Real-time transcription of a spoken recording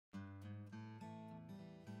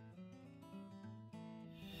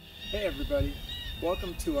Hey everybody,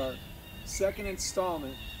 welcome to our second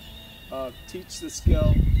installment of Teach the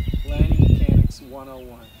Skill Landing Mechanics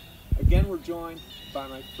 101. Again, we're joined by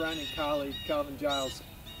my friend and colleague Kelvin Giles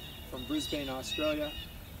from Brisbane, Australia,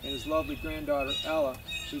 and his lovely granddaughter Ella,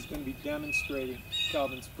 who's going to be demonstrating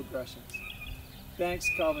Kelvin's progressions. Thanks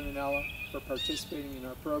Kelvin and Ella for participating in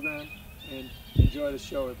our program, and enjoy the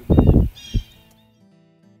show everybody.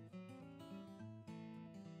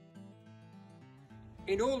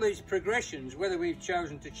 In all these progressions, whether we've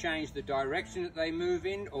chosen to change the direction that they move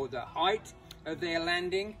in, or the height of their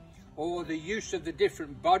landing, or the use of the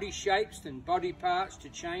different body shapes and body parts to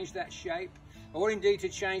change that shape, or indeed to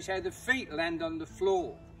change how the feet land on the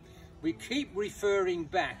floor, we keep referring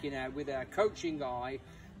back with our coaching eye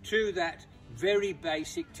to that very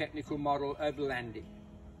basic technical model of landing.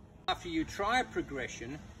 After you try a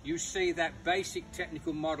progression, you see that basic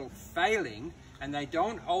technical model failing and they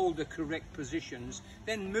don't hold the correct positions,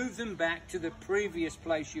 then move them back to the previous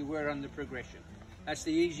place you were on the progression. That's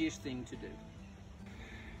the easiest thing to do.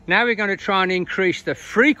 Now we're going to try and increase the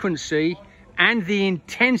frequency and the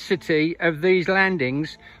intensity of these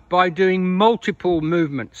landings by doing multiple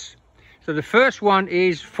movements. So the first one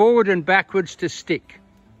is forward and backwards to stick.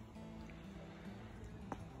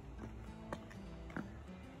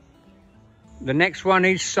 The next one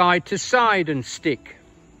is side to side and stick.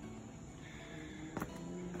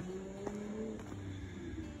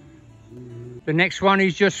 The next one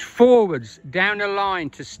is just forwards down a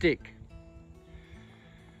line to stick.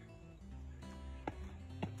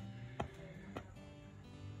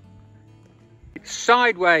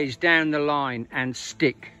 Sideways down the line and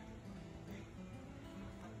stick.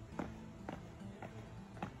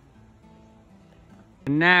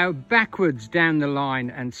 And now backwards down the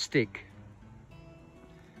line and stick.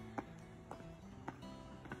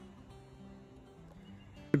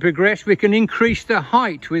 To progress, we can increase the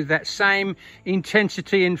height with that same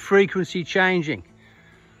intensity and frequency changing.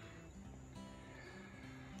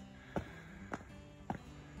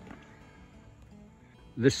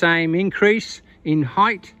 The same increase in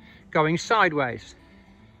height going sideways.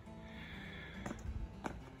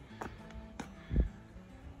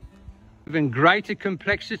 Even greater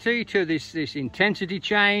complexity to this intensity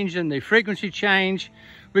change and the frequency change,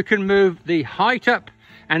 we can move the height up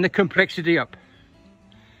and the complexity up.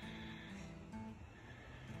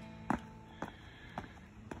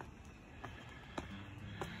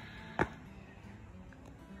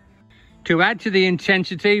 To add to the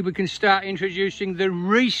intensity, we can start introducing the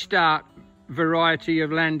restart variety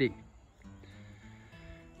of landing.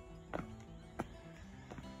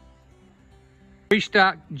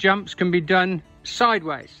 Restart jumps can be done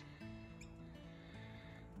sideways.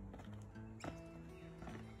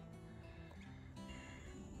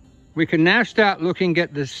 We can now start looking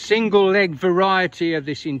at the single leg variety of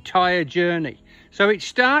this entire journey. So it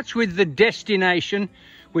starts with the destination,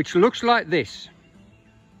 which looks like this.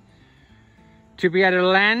 To be able to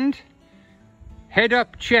land, head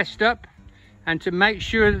up, chest up, and to make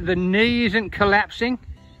sure that the knee isn't collapsing,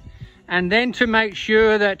 and then to make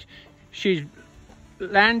sure that she's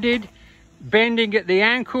landed, bending at the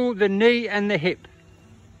ankle, the knee and the hip.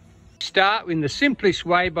 Start in the simplest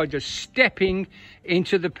way by just stepping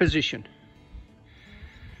into the position.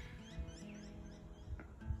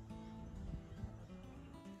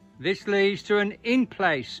 This leads to an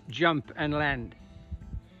in-place jump and land.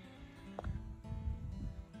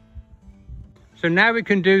 So now we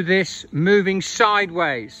can do this moving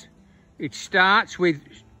sideways. It starts with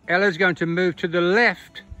Ella's going to move to the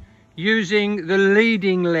left using the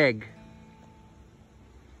leading leg.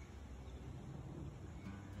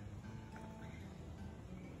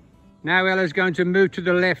 Now Ella's going to move to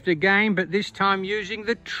the left again, but this time using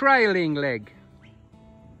the trailing leg.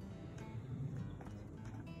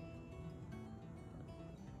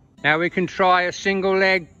 Now we can try a single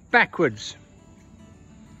leg backwards.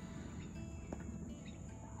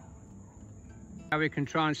 Now we can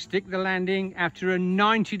try and stick the landing after a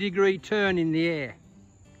 90-degree turn in the air.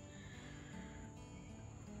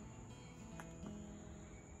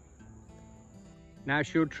 Now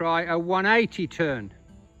she'll try a 180 turn.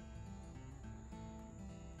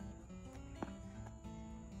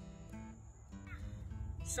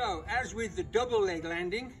 So, as with the double leg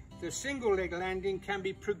landing, the single leg landing can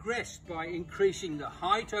be progressed by increasing the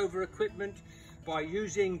height over equipment, by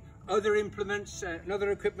using other implements and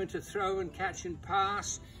other equipment to throw and catch and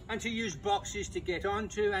pass, and to use boxes to get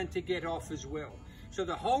onto and to get off as well. So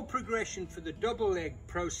the whole progression for the double leg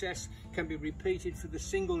process can be repeated for the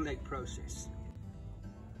single leg process.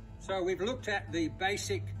 So we've looked at the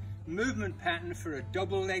basic movement pattern for a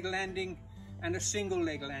double leg landing and a single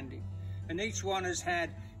leg landing. And each one has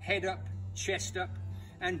had head up, chest up,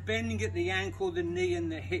 and bending at the ankle, the knee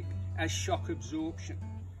and the hip as shock absorption.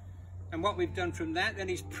 And what we've done from that then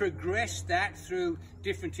is progress that through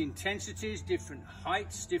different intensities, different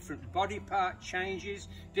heights, different body part changes,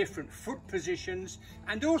 different foot positions,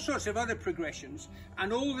 and all sorts of other progressions,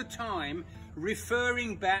 and all the time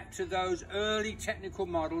referring back to those early technical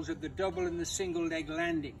models of the double and the single leg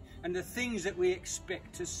landing and the things that we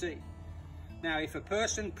expect to see. Now, if a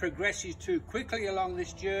person progresses too quickly along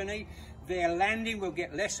this journey, their landing will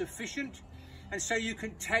get less efficient, and so you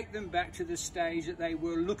can take them back to the stage that they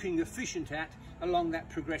were looking efficient at along that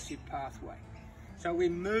progressive pathway. So we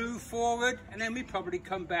move forward and then we probably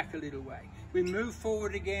come back a little way. We move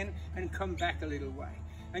forward again and come back a little way.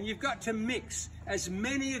 And you've got to mix as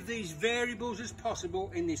many of these variables as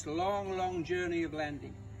possible in this long, long journey of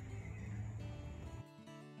landing.